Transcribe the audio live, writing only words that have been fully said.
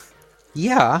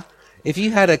Yeah, if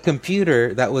you had a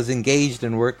computer that was engaged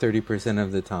and worked 30%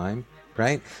 of the time,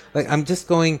 right? Like, I'm just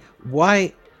going,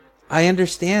 why? I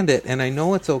understand it and I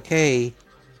know it's okay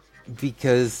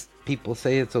because people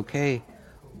say it's okay.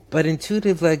 But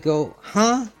intuitively I go,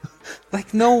 huh?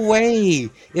 Like, no way.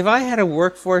 If I had a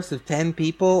workforce of 10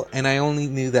 people and I only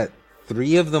knew that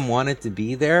 3 of them wanted to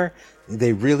be there,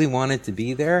 they really wanted to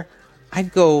be there,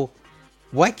 I'd go,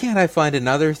 why can't I find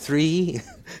another 3?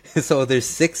 So there's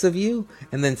 6 of you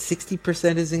and then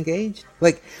 60% is engaged?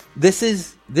 Like, this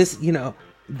is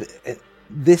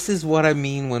what I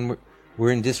mean when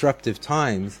we're in disruptive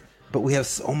times, but we have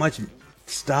so much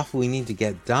stuff we need to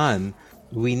get done.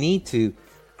 We need to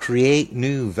create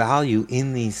new value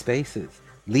in these spaces.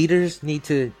 Leaders need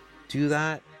to do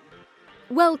that.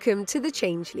 Welcome to The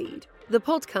Change Lead, the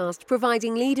podcast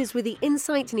providing leaders with the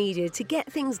insight needed to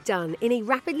get things done in a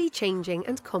rapidly changing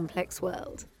and complex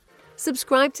world.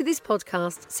 Subscribe to this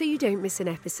podcast so you don't miss an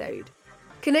episode.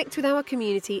 Connect with our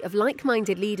community of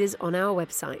like-minded leaders on our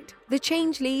website,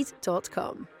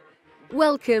 thechangelead.com.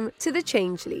 Welcome to The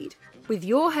Change Lead with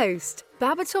your host,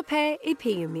 Babatope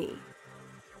Ipiyumi.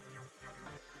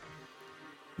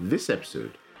 This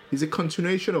episode is a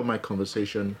continuation of my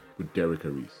conversation with Derek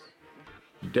Aris.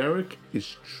 Derek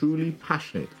is truly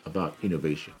passionate about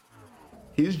innovation.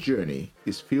 His journey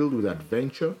is filled with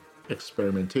adventure,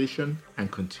 experimentation,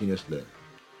 and continuous learning.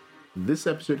 This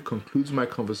episode concludes my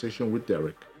conversation with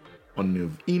Derek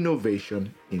on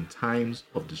innovation in times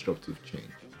of disruptive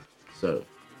change. So,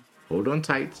 hold on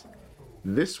tight.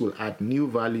 This will add new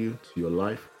value to your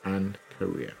life and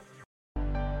career.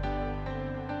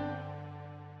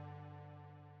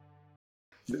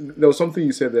 There was something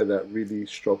you said there that really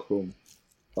struck home.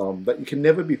 That you can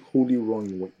never be wholly wrong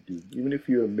in what you do, even if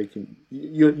you're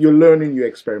you're learning, you're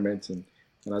experimenting,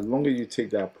 and as long as you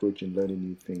take that approach in learning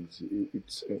new things,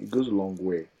 it goes a long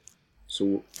way.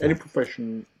 So any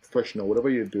professional, whatever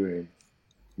you're doing,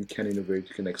 you can innovate,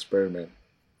 you can experiment.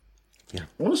 Yeah,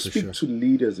 I want to speak to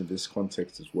leaders in this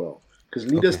context as well,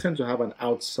 because leaders tend to have an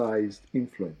outsized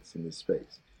influence in this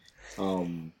space.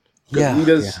 Because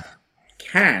leaders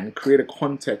can create a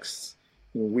context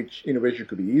in which innovation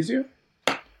could be easier,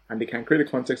 and they can create a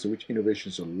context in which innovation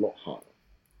is a lot harder.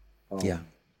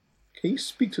 Can you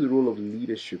speak to the role of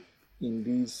leadership in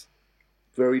these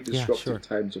very disruptive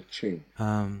times of change?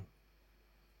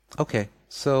 Okay,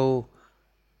 so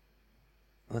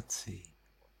let's see.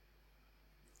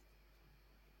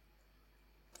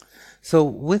 So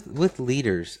with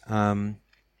leaders,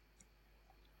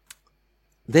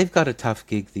 they've got a tough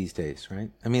gig these days,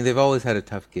 right? I mean, they've always had a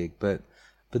tough gig, but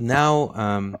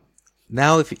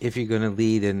now if you're going to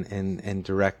lead and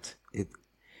direct it,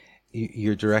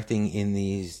 you're directing in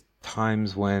these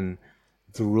times when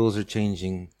the rules are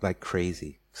changing like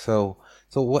crazy. So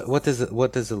what does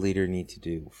a leader need to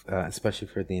do, especially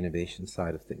for the innovation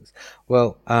side of things?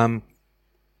 Well, I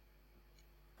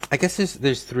guess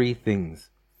there's 3 things.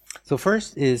 So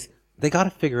first is they got to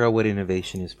figure out what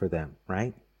innovation is for them,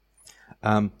 right?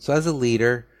 So as a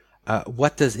leader,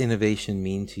 what does innovation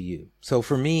mean to you? So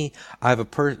for me, I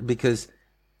have because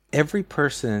every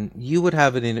person, you would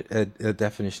have a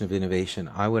definition of innovation.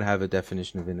 I would have a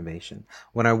definition of innovation.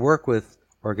 When I work with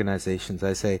organizations,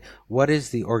 I say, what is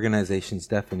the organization's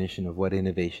definition of what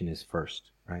innovation is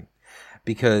first, right?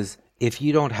 Because if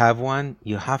you don't have one,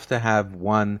 you have to have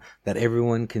one that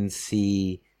everyone can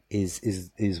see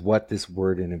is what this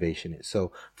word innovation is.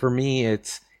 So for me,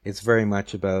 it's very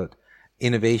much about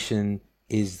innovation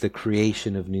is the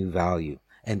creation of new value.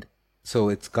 And so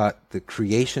it's got the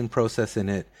creation process in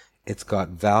it. It's got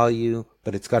value,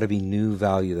 but it's got to be new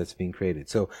value that's being created.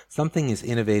 So something is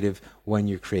innovative when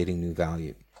you're creating new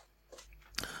value.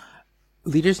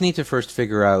 Leaders need to first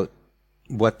figure out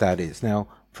what that is. Now,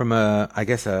 from a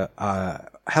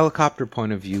helicopter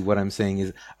point of view, what I'm saying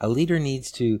is a leader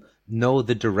needs to know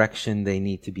the direction they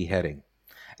need to be heading.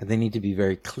 And they need to be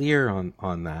very clear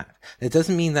on that. It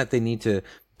doesn't mean that they need to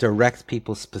direct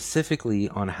people specifically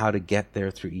on how to get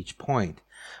there through each point.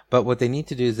 But what they need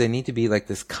to do is they need to be like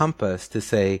this compass to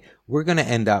say, we're going to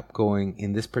end up going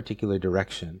in this particular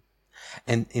direction.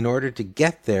 And in order to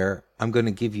get there, I'm going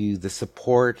to give you the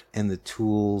support and the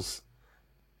tools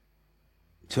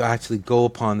to actually go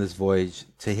upon this voyage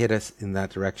to hit us in that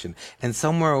direction. And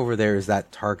somewhere over there is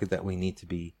that target that we need to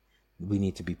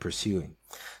be pursuing.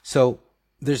 So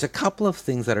there's a couple of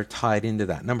things that are tied into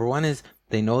that. Number 1 is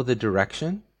they know the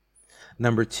direction.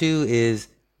 Number 2 is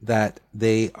that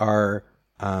they are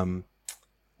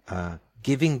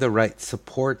giving the right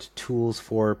support tools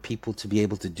for people to be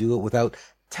able to do it without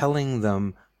telling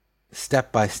them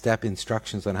step-by-step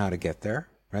instructions on how to get there,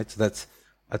 right? So that's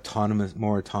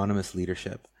more autonomous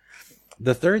leadership.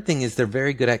 The third thing is they're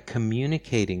very good at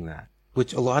communicating that,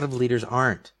 which a lot of leaders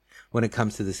aren't when it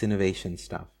comes to this innovation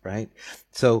stuff, right?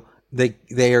 So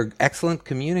they are excellent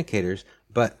communicators,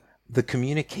 but the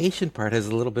communication part has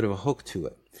a little bit of a hook to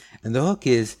it. And the hook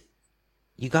is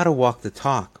you got to walk the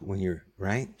talk when you're,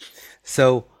 right?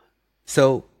 So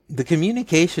the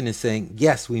communication is saying,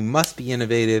 yes, we must be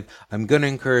innovative. I'm going to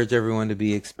encourage everyone to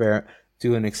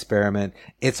do an experiment.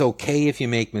 It's okay if you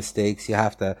make mistakes. You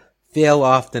have to fail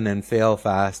often and fail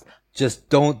fast. Just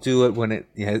don't do it when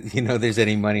there's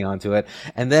any money onto it.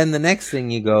 And then the next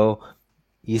thing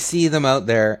you see them out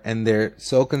there and they're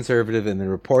so conservative and they're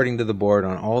reporting to the board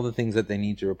on all the things that they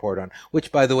need to report on,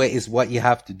 which by the way is what you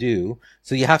have to do.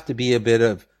 So you have to be a bit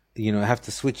of, have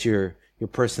to switch your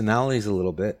personalities a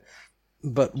little bit.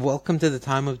 But welcome to the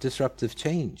time of disruptive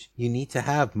change. You need to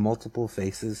have multiple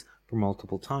faces for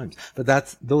multiple times. But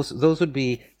those would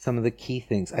be some of the key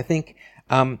things. I think,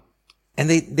 and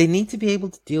they need to be able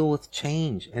to deal with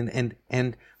change and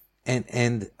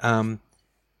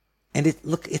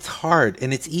it's hard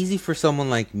and it's easy for someone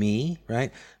like me,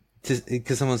 right?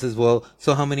 Because someone says, well,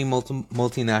 so how many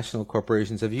multinational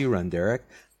corporations have you run, Derek?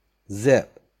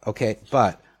 Zip. Okay.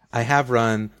 But I have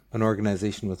run an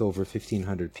organization with over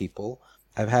 1,500 people.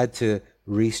 I've had to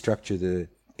restructure the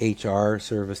HR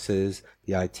services,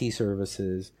 the IT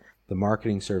services, the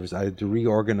marketing service. I had to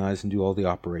reorganize and do all the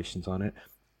operations on it.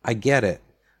 I get it,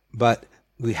 but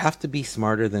we have to be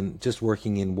smarter than just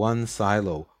working in one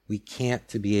silo. We can't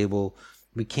do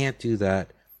that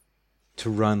to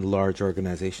run large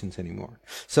organizations anymore.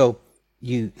 So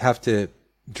you have to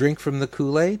drink from the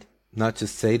Kool-Aid, not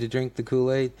just say to drink the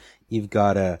Kool-Aid. You've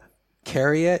got to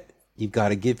carry it. You've got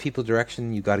to give people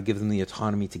direction. You've got to give them the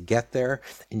autonomy to get there.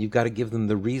 And you've got to give them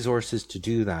the resources to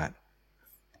do that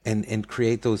and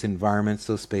create those environments,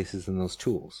 those spaces, and those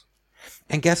tools.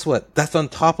 And guess what? That's on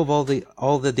top of all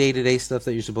the day-to-day stuff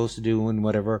that you're supposed to do in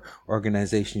whatever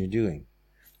organization you're doing.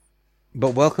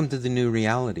 But welcome to the new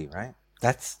reality, right?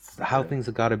 That's how things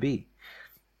have got to be.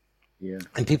 Yeah.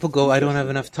 And people go, I don't have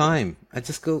enough time. I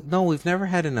just go, no, we've never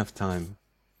had enough time.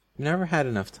 We've never had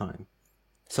enough time.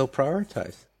 So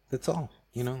prioritize. That's all.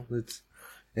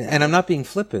 And I'm not being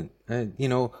flippant. I've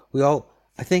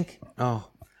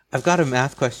got a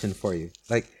math question for you.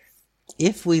 Like,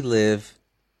 if we live,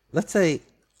 let's say,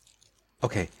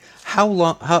 okay, how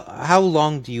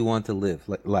long do you want to live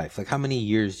life? Like, how many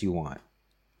years do you want?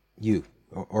 You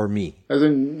or me? As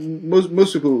in,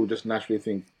 most people just naturally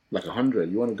think like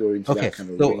 100. You want to go into that kind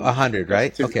of so range. 100,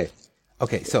 right?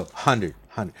 Okay, so 100.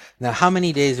 Now, how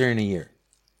many days are in a year?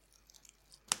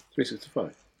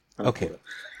 365. Okay,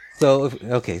 so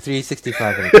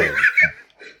 365 and a quarter.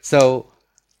 So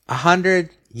 100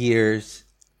 years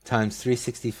times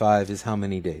 365 is how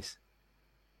many days?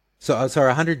 So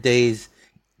 100 days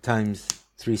times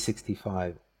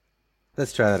 365.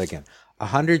 Let's try that again.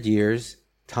 100 years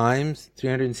times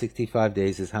 365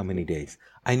 days is how many days?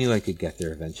 I knew I could get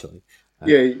there eventually.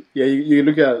 You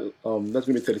look at that's going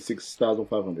to be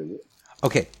 36,500.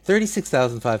 Okay,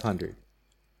 36,500.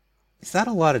 Is that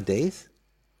a lot of days?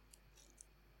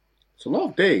 It's a lot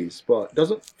of days, but it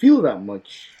doesn't feel that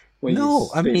much when you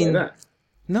say like that.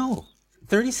 No,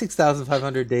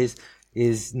 36,500 days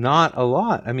is not a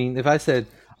lot. I mean, if I said,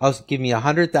 give me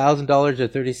 $100,000 or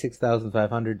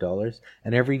 $36,500,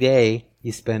 and every day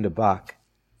you spend $1,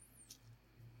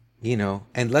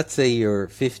 and let's say you're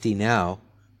 50 now,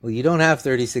 well, you don't have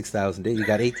 36,000 days. You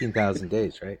got 18,000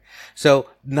 days, right? So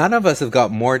none of us have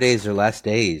got more days or less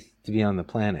days to be on the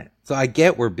planet. So I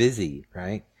get we're busy,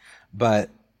 right? But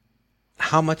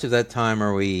how much of that time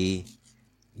are we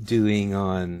doing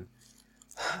on,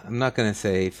 I'm not going to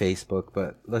say Facebook,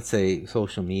 but let's say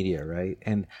social media, right?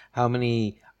 And how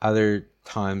many other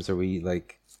times are we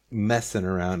like messing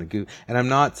around and I'm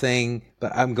not saying,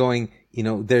 but I'm going,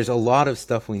 there's a lot of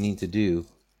stuff we need to do,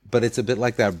 but it's a bit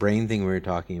like that brain thing we were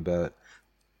talking about.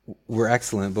 We're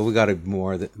excellent, but we got to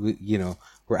more that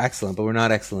we're excellent, but we're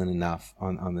not excellent enough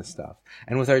on this stuff.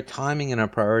 And with our timing and our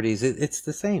priorities, it's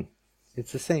the same.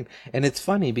 It's the same. And it's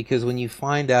funny because when you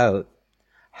find out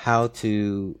how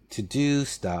to do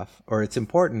stuff, or it's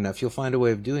important enough, you'll find a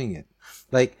way of doing it.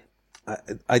 Like,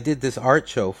 I did this art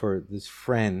show for this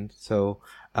friend. So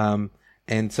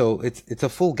it's a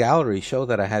full gallery show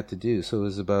that I had to do. So it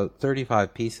was about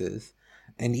 35 pieces.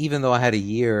 And even though I had a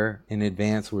year in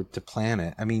advance to plan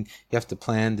it, I mean, you have to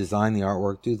plan, design the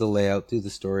artwork, do the layout, do the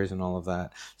stories and all of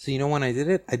that. So when I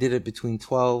did it between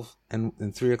 12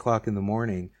 and 3 o'clock in the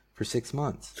morning for 6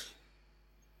 months.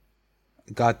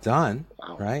 It got done,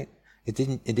 Wow. Right? It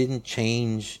didn't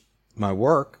change my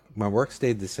work. My work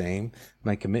stayed the same.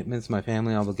 My commitments, my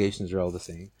family obligations are all the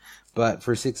same. but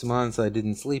for 6 months I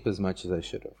didn't sleep as much as I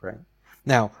should have, right?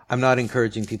 Now, I'm not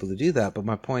encouraging people to do that, but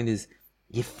my point is,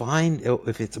 you find,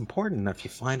 if it's important enough, you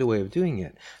find a way of doing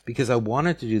it. Because I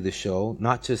wanted to do the show,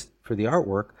 not just for the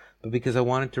artwork, but because I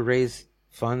wanted to raise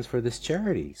funds for this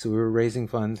charity. So we were raising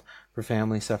funds for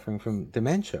families suffering from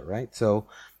dementia, right? So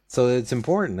it's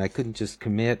important. I couldn't just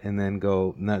commit and then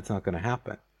go, no, it's not going to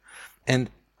happen. And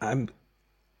I'm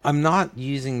not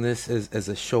using this as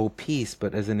a showpiece,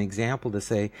 but as an example to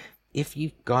say, if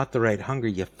you've got the right hunger,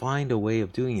 you find a way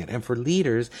of doing it. And for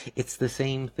leaders, it's the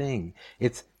same thing.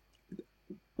 It's,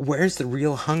 where's the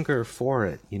real hunger for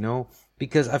it,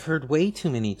 Because I've heard way too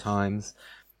many times,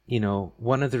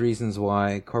 one of the reasons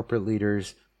why corporate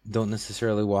leaders don't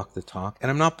necessarily walk the talk,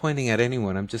 and I'm not pointing at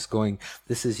anyone, I'm just going,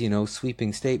 this is,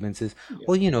 sweeping statements, is,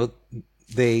 well,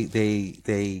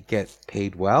 they get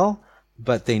paid well,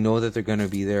 but they know that they're going to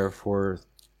be there for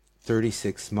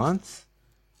 36 months.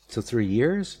 So 3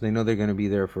 years, they know they're going to be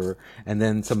there and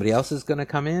then somebody else is going to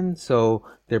come in. So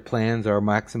their plans are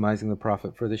maximizing the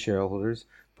profit for the shareholders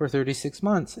for 36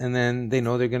 months. And then they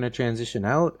know they're going to transition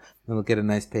out and they'll get a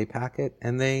nice pay packet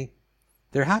and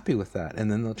they're happy with that. And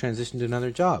then they'll transition to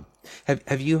another job.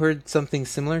 Have you heard something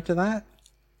similar to that?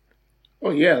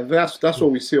 Oh yeah, that's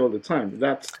what we see all the time.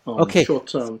 That's okay.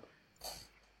 Short-term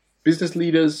business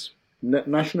leaders,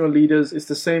 national leaders. It's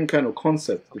the same kind of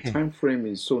concept. The time frame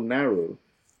is so narrow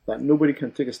that nobody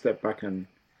can take a step back and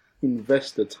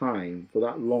invest the time for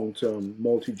that long-term,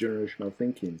 multi-generational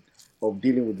thinking of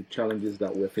dealing with the challenges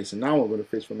that we're facing now, we're going to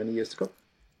face for many years to come.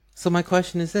 So my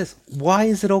question is this: why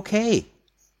is it okay?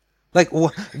 Like,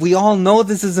 we all know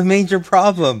this is a major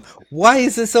problem. Why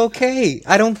is this okay?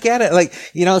 I don't get it. Like,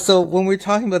 so when we're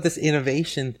talking about this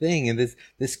innovation thing and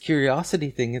this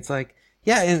curiosity thing, it's like,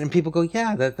 yeah, and people go,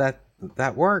 yeah,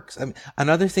 that works. I mean,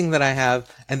 another thing that I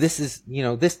have, and this is,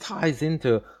 this ties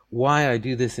into why I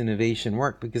do this innovation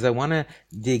work, because I want to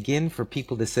dig in for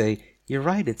people to say, you're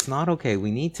right, it's not okay.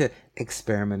 We need to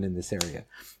experiment in this area.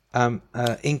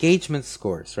 Engagement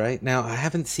scores, right? Now, I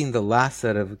haven't seen the last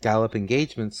set of Gallup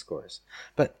engagement scores,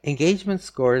 but engagement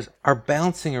scores are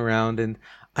bouncing around, and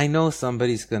I know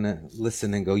somebody's going to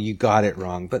listen and go, you got it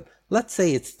wrong, but let's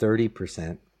say it's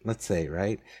 30%. Let's say,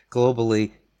 right?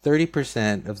 Globally,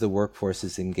 30% of the workforce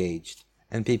is engaged.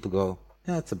 And people go,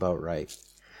 yeah, that's about right.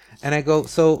 And I go,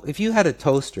 so if you had a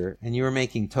toaster and you were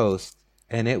making toast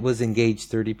and it was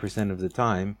engaged 30% of the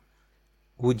time,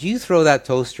 would you throw that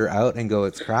toaster out and go,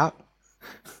 it's crap?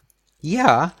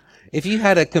 Yeah. If you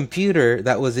had a computer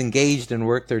that was engaged and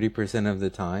worked 30% of the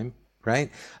time,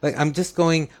 right? Like, I'm just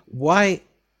going, why?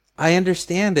 I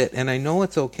understand it and I know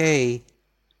it's okay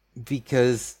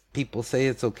because people say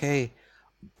it's okay.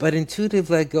 But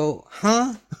intuitively I go,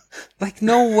 huh? Like,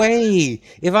 no way.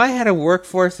 If I had a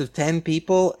workforce of 10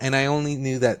 people and I only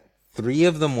knew that 3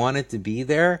 of them wanted to be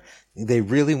there, they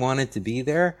really wanted to be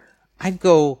there, I'd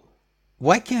go,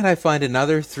 why can't I find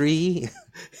another 3?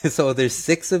 So there's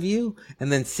 6 of you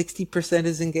and then 60%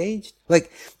 is engaged.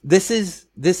 Like, this is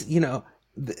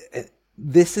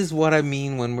what I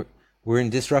mean when we're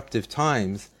in disruptive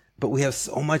times, but we have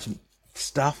so much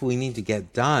stuff we need to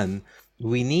get done.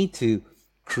 We need to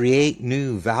create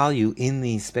new value in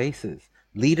these spaces.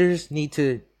 Leaders need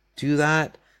to do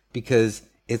that because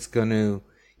it's going to,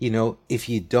 if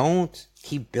you don't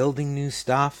keep building new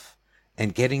stuff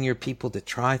and getting your people to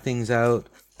try things out,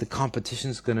 the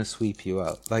competition's going to sweep you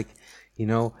out. Like,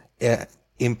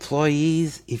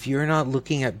 employees, if you're not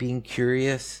looking at being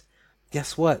curious,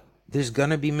 guess what? There's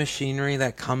going to be machinery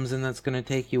that comes in that's going to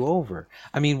take you over.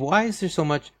 I mean, why is there so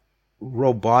much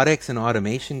robotics and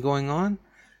automation going on?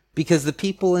 Because the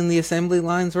people in the assembly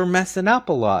lines were messing up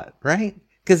a lot, right?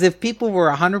 Because if people were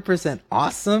 100%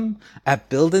 awesome at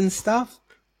building stuff,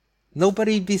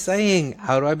 nobody'd be saying,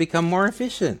 how do I become more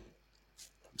efficient?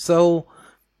 So,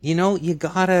 you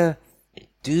gotta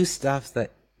do stuff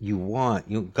that you want.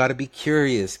 You gotta be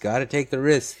curious, gotta take the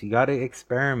risks, you gotta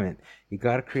experiment, you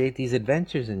gotta create these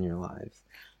adventures in your lives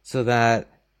so that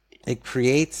it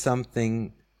creates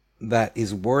something that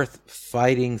is worth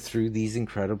fighting through these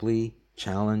incredibly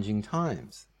challenging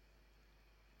times.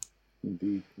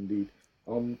 Indeed.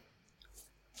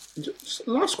 Just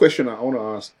last question I want to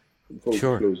ask before we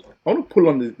close. I want to pull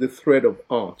on the thread of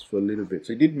art for a little bit.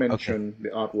 So you did mention the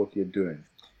artwork you're doing.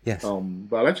 Yes.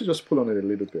 But I'd like to just pull on it a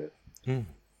little bit.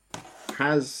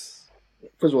 First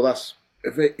of all,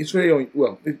 it's very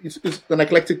well. It's an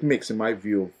eclectic mix in my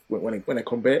view of when I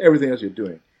compare everything else you're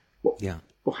doing. But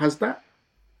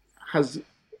has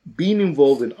being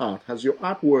involved in art, has your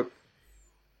artwork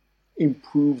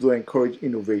improved or encouraged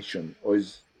innovation, or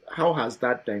how has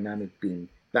that dynamic been?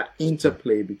 That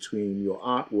interplay between your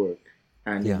artwork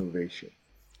and innovation.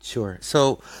 Sure.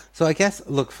 So I guess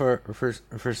look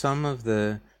for some of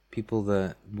the people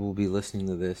that will be listening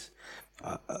to this,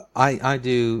 I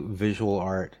do visual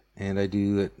art and I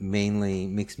do mainly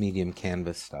mixed medium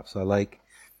canvas stuff. So I like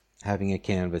having a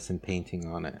canvas and painting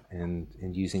on it and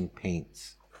using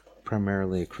paints,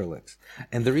 primarily acrylics.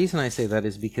 And the reason I say that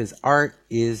is because art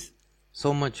is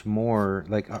so much more.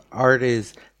 Like art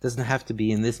is doesn't have to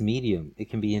be in this medium. It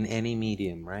can be in any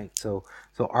medium, right? So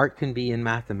art can be in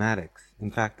mathematics. In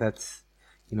fact, that's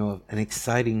an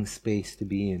exciting space to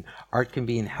be in. Art can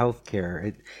be in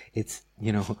healthcare. It's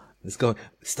let's go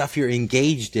stuff you're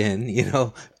engaged in.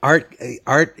 Art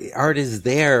is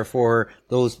there for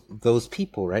those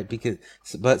people, right?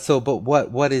 But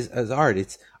what is as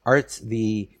art? Art's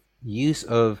the use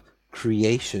of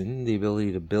creation, the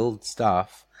ability to build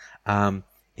stuff,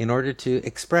 in order to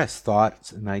express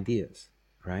thoughts and ideas,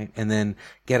 right? And then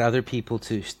get other people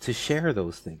to share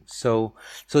those things. So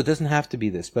it doesn't have to be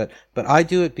this, but I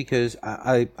do it because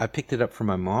I picked it up from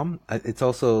my mom. It's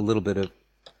also a little bit of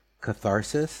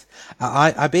catharsis.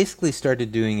 I basically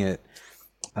started doing it.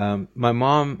 My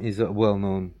mom is a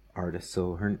well-known artist,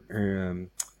 so her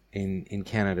in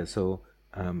Canada. So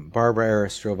Barbara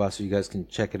Aristrovas, so you guys can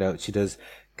check it out. She does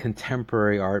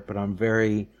contemporary art, but on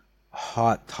very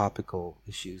hot topical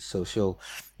issues. So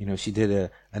she did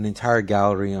an entire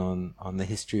gallery on the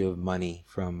history of money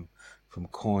from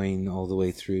coin all the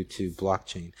way through to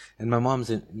blockchain. And my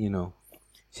mom's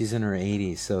she's in her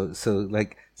 80s, so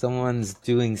like someone's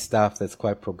doing stuff that's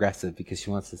quite progressive because she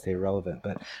wants to stay relevant.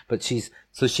 But she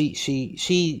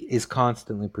is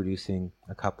constantly producing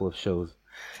a couple of shows.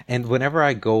 And whenever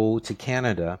I go to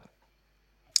Canada,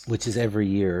 which is every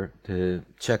year, to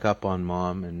check up on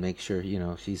mom and make sure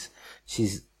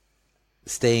she's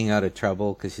staying out of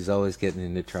trouble, because she's always getting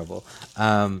into trouble.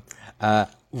 One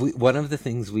of the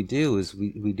things we do is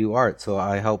we do art. So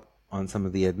I help on some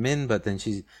of the admin, but then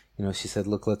she said,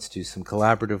 look, let's do some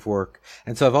collaborative work.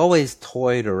 And so I've always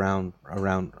toyed around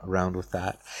with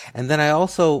that. And then I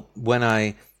also, when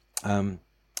I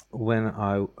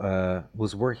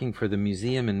was working for the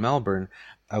museum in Melbourne,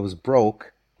 I was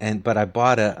broke, but I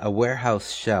bought a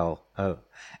warehouse shell,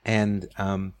 and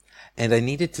I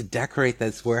needed to decorate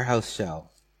this warehouse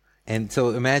shell. And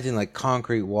so imagine like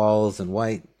concrete walls and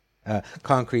white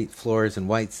concrete floors and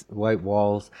white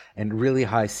walls and really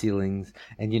high ceilings,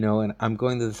 and and I'm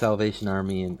going to the Salvation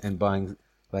Army and buying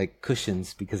like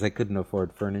cushions because I couldn't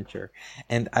afford furniture.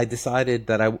 And I decided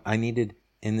that I needed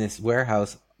in this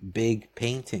warehouse big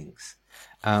paintings.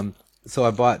 So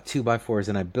I bought 2x4s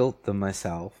and I built them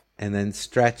myself, and then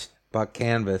bought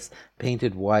canvas,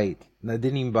 painted white. And I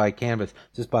didn't even buy canvas,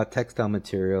 just bought textile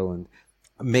material and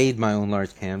made my own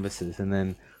large canvases and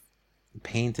then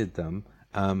painted them.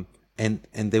 And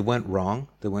they went wrong.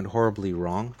 They went horribly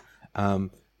wrong.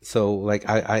 So like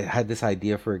I had this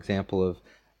idea, for example, of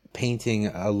painting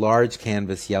a large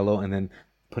canvas yellow and then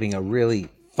putting a really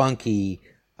funky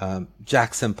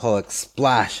Jackson Pollock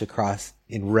splash across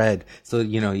in red. So,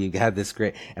 you had this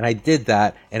great, and I did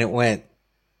that and it went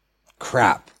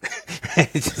crap.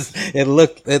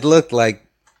 It looked like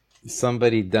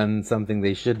somebody done something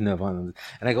they shouldn't have on them.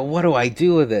 And I go, what do I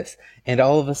do with this? And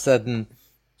all of a sudden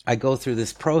I go through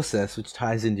this process, which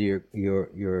ties into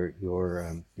your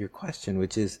question,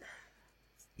 which is,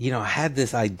 I had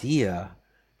this idea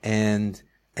and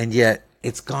yet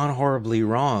it's gone horribly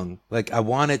wrong. Like I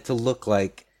want it to look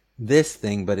like this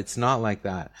thing, but it's not like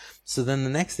that. So then the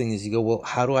next thing is you go, well,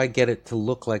 how do I get it to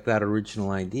look like that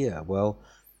original idea? Well,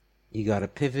 you got to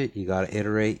pivot, you got to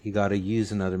iterate, you got to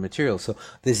use another material. So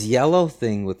this yellow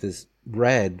thing with this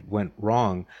red went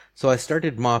wrong. So I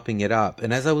started mopping it up.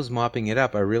 And as I was mopping it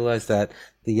up, I realized that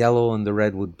the yellow and the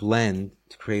red would blend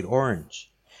to create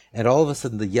orange. And all of a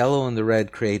sudden, the yellow and the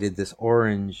red created this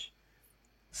orange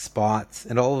spots.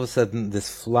 And all of a sudden, this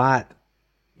flat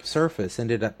surface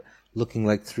ended up looking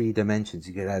like 3 dimensions.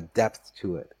 You could add depth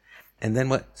to it. And then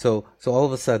so all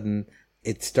of a sudden,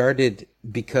 it started,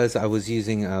 because I was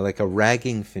using like a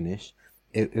ragging finish,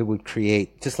 it would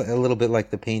create just like a little bit like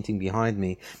the painting behind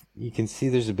me. You can see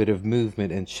there's a bit of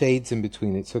movement and shades in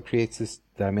between it, so it creates this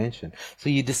dimension. So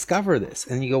you discover this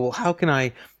and you go, well, how can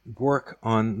I work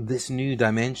on this new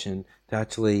dimension to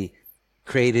actually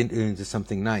create it into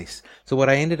something nice? So what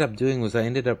I ended up doing was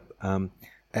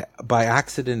by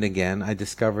accident again, I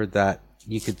discovered that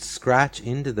you could scratch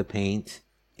into the paint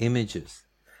images.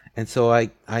 And so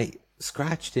I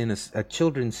scratched in a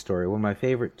children's story, one of my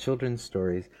favorite children's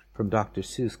stories from Dr.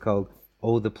 Seuss, called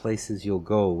 "Oh, the Places You'll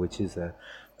Go," which is a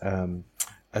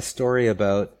story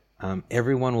about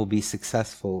everyone will be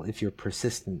successful if you're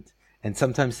persistent. And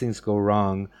sometimes things go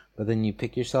wrong, but then you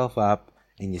pick yourself up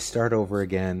and you start over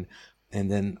again.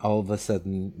 and then all of a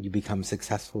sudden you become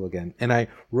successful again. And I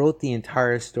wrote the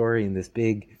entire story in this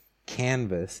big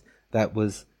canvas that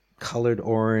was colored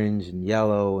orange and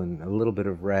yellow and a little bit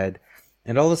of red,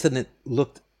 and all of a sudden it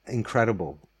looked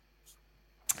incredible.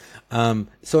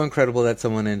 So incredible that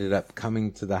someone ended up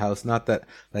coming to the house, not that,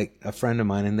 like a friend of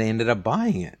mine, and they ended up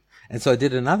buying it. And so I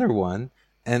did another one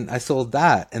and I sold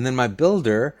that. And then my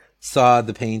builder saw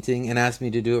the painting and asked me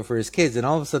to do it for his kids. And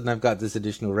all of a sudden I've got this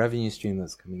additional revenue stream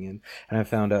that's coming in. And I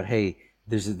found out, hey,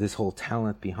 there's this whole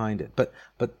talent behind it. But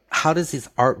how does this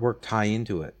artwork tie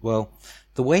into it? Well,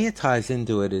 the way it ties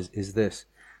into it is this.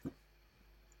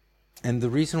 And the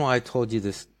reason why I told you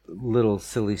this little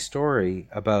silly story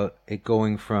about it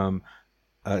going from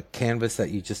a canvas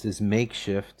that you just is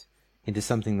makeshift into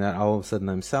something that all of a sudden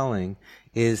I'm selling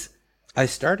is I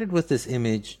started with this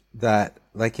image that,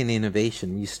 like in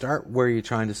innovation, you start where you're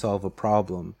trying to solve a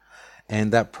problem,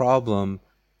 and that problem,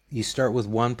 you start with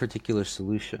one particular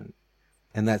solution,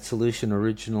 and that solution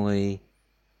originally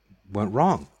went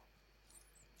wrong.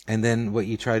 And then what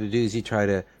you try to do is you try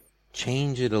to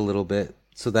change it a little bit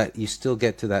so that you still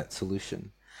get to that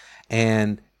solution.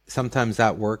 And sometimes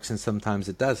that works and sometimes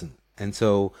it doesn't. And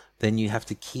so then you have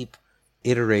to keep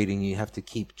iterating, you have to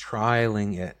keep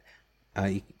trialing it,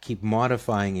 you keep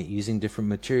modifying it, using different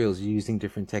materials, using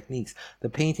different techniques. The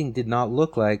painting did not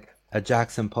look like a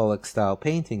Jackson Pollock style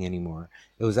painting anymore.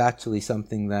 It was actually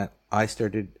something that I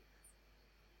started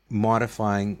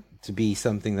modifying to be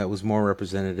something that was more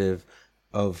representative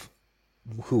of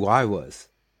who I was,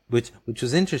 which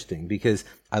was interesting because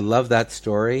I love that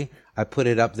story. I put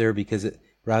it up there because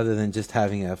rather than just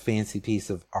having a fancy piece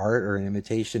of art or an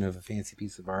imitation of a fancy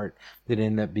piece of art, it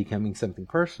ended up becoming something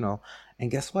personal.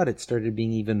 And guess what? It started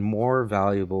being even more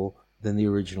valuable than the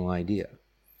original idea.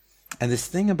 And this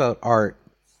thing about art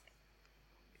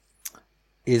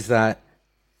is that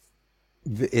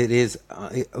it is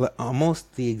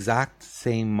almost the exact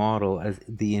same model as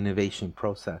the innovation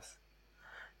process.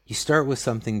 You start with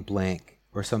something blank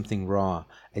or something raw,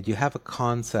 and you have a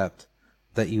concept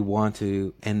that you want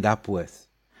to end up with.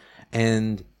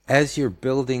 And as you're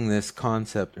building this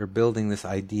concept or building this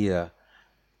idea,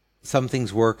 some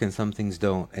things work and some things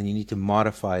don't, and you need to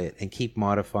modify it and keep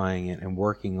modifying it and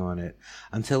working on it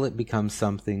until it becomes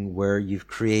something where you've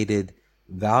created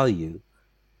value,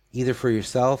 either for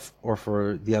yourself or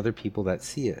for the other people that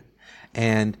see it.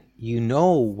 And you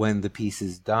know when the piece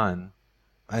is done.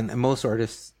 And most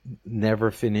artists never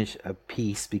finish a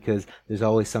piece because there's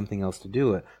always something else to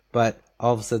do it. But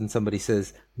all of a sudden somebody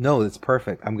says, no, it's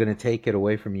perfect. I'm going to take it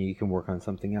away from you. You can work on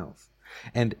something else.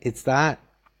 And it's that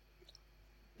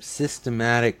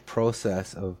systematic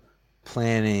process of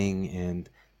planning and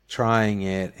trying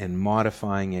it and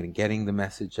modifying it and getting the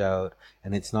message out,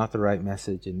 and it's not the right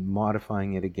message, and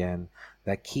modifying it again,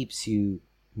 that keeps you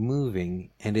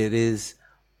moving. And it is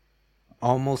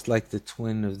almost like the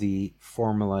twin of the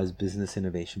formalized business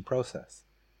innovation process,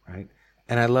 right?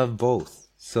 And I love both.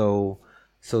 So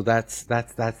that's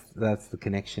the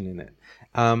connection in it.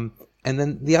 And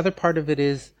then the other part of it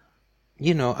is,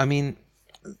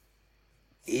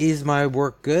 is my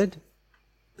work good?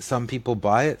 Some people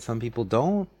buy it, some people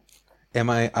don't. Am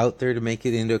I out there to make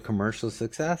it into a commercial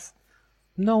success?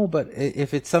 No, but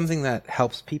if it's something that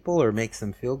helps people or makes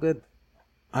them feel good,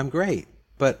 I'm great.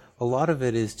 But a lot of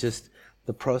it is just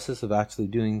the process of actually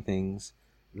doing things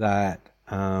that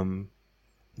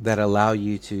that allow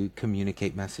you to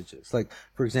communicate messages. Like,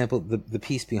 for example, the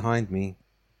piece behind me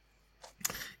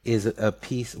is a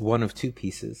piece, one of two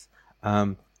pieces,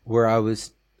 where I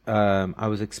was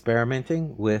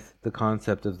experimenting with the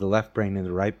concept of the left brain and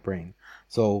the right brain.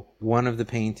 So one of the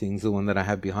paintings, the one that I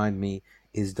have behind me,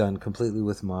 is done completely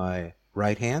with my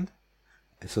right hand,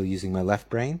 so using my left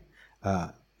brain.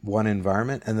 One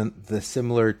environment, and then the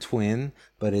similar twin,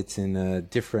 but it's in a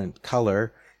different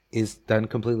color, is done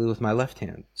completely with my left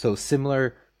hand. So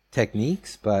similar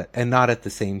techniques, and not at the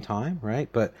same time, right?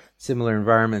 But similar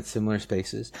environments, similar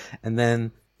spaces. And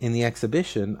then in the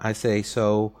exhibition, I say,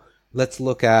 so let's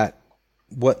look at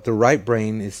what the right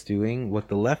brain is doing, what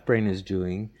the left brain is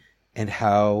doing, and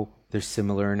how they're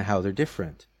similar and how they're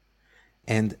different.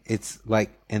 And it's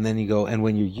like, and then you go, and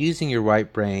when you're using your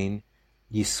right brain,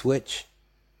 you switch.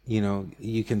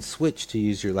 You can switch to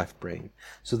use your left brain.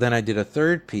 So then I did a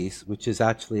third piece, which is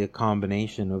actually a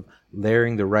combination of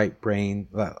layering the right brain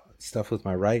stuff with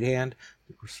my right hand,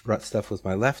 stuff with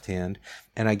my left hand,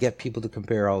 and I get people to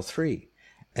compare all three.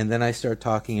 And then I start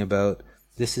talking about,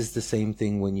 this is the same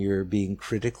thing when you're being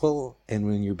critical and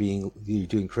when you're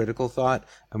doing critical thought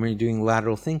and when you're doing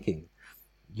lateral thinking.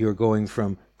 You're going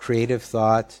from creative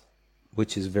thought,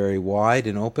 which is very wide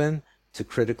and open, to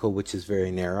critical, which is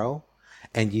very narrow.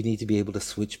 and you need to be able to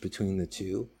switch between the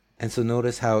two. And so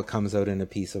notice how it comes out in a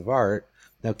piece of art.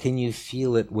 Now, can you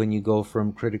feel it when you go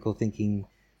from critical thinking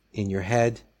in your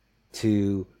head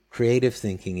to creative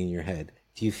thinking in your head?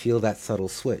 Do you feel that subtle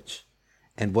switch?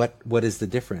 And what is the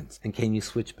difference? And can you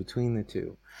switch between the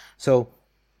two? So,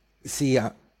 see,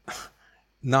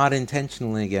 not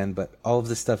intentionally again, but all of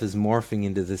this stuff is morphing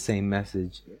into the same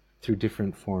message through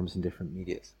different forms and different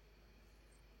medias.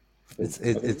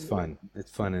 It's fun.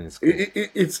 It's fun and it's cool.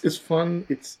 It's fun.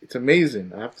 It's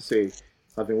amazing. I have to say,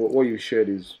 I think what you shared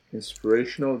is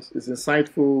inspirational. It's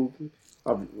insightful.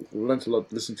 I've learned a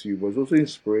lot listening to you, but it's also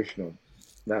inspirational.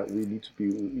 That we need to be.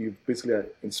 You've basically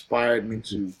inspired me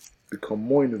to become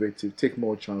more innovative, take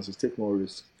more chances, take more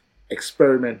risks,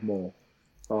 experiment more.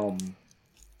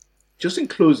 Just in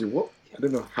closing, I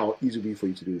don't know how easy it will be for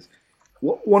you to do this.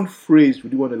 What one phrase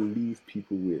would you want to leave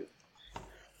people with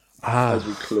as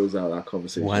we close out our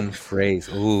conversation? One phrase.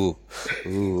 Ooh.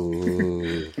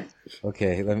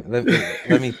 Okay, let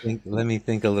me think. Let me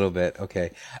think a little bit.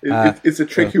 Okay, it's a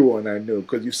tricky one, I know,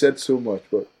 because you said so much,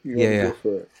 but you want to go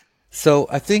for it. So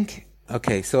I think.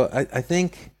 Okay, so I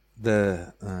think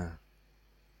you're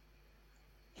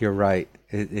right.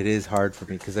 It is hard for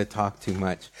me because I talk too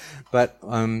much, but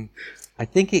I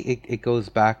think it goes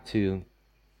back to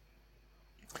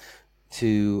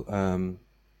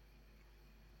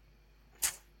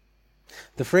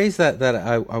the phrase that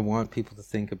I want people to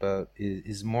think about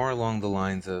is more along the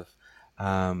lines of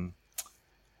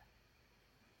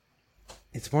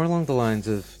it's more along the lines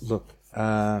of look,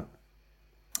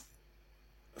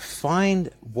 find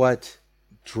what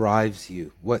drives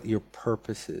you, what your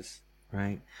purpose is,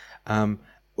 right?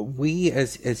 We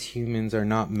as humans are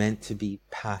not meant to be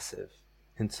passive,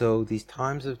 and so these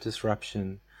times of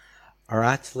disruption are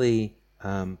actually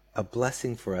a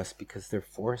blessing for us because they're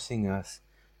forcing us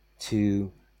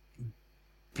to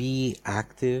be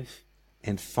active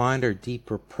and find our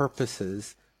deeper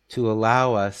purposes to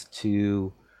allow us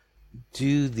to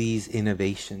do these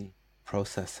innovation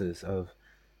processes of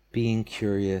being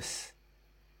curious,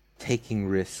 taking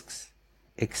risks,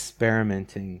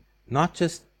 experimenting, not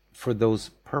just for those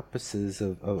purposes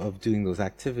of doing those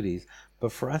activities,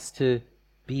 but for us to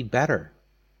be better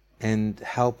and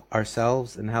help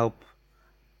ourselves and help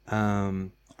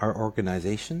our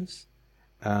organizations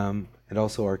and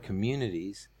also our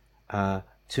communities to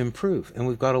improve. And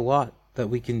we've got a lot that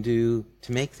we can do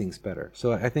to make things better.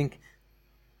 So I think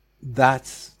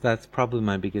that's probably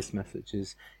my biggest message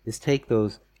is take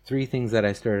those 3 things that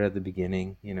I started at the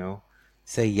beginning,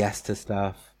 say yes to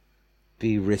stuff,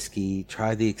 be risky,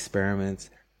 try the experiments,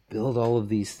 build all of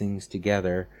these things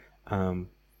together,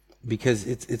 because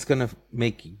it's going to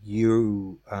make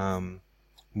you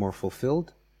more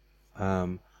fulfilled,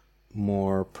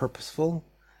 more purposeful,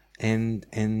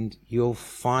 and you'll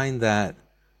find that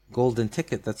golden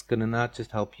ticket that's going to not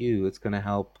just help you, it's going to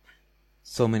help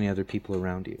so many other people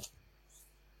around you.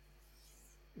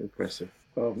 Impressive.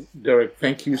 Derek,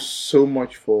 thank you so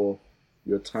much for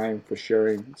your time, for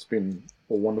sharing. It's been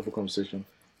a wonderful conversation.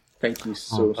 Thank you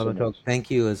so much. Thank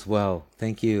you as well.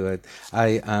 Thank you.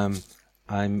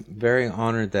 I'm very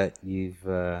honored that you've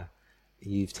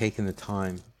taken the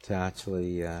time to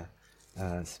actually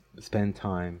spend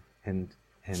time and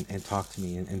talk to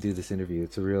me and do this interview.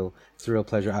 It's a real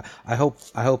pleasure. I hope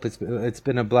it's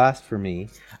been a blast for me,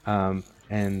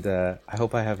 and I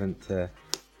hope I haven't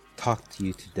talked to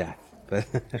you to death.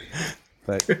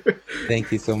 But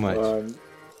thank you so much.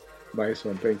 Nice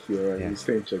one. Thank you. All right. We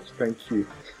stay in touch. Thank you.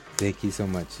 Thank you so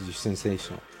much. You're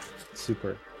sensational.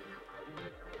 Super.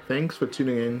 Thanks for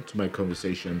tuning in to my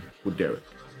conversation with Derek.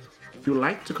 If you'd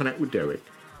like to connect with Derek,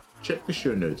 check the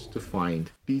show notes to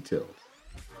find details.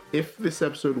 If this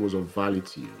episode was of value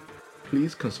to you,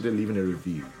 please consider leaving a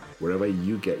review wherever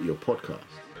you get your podcast.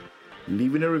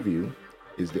 Leaving a review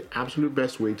is the absolute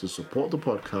best way to support the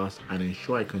podcast and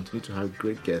ensure I continue to have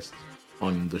great guests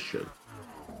on the show.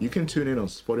 You can tune in on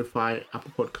Spotify,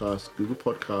 Apple Podcasts, Google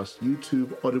Podcasts,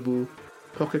 YouTube, Audible,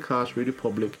 Pocket Casts, Radio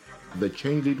Public, the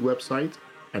Change Lead website,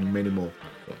 and many more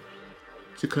platforms.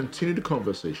 To continue the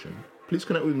conversation, please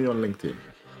connect with me on LinkedIn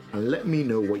and let me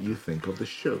know what you think of the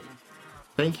show.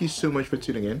 Thank you so much for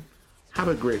tuning in. Have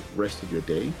a great rest of your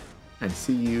day and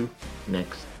see you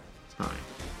next time.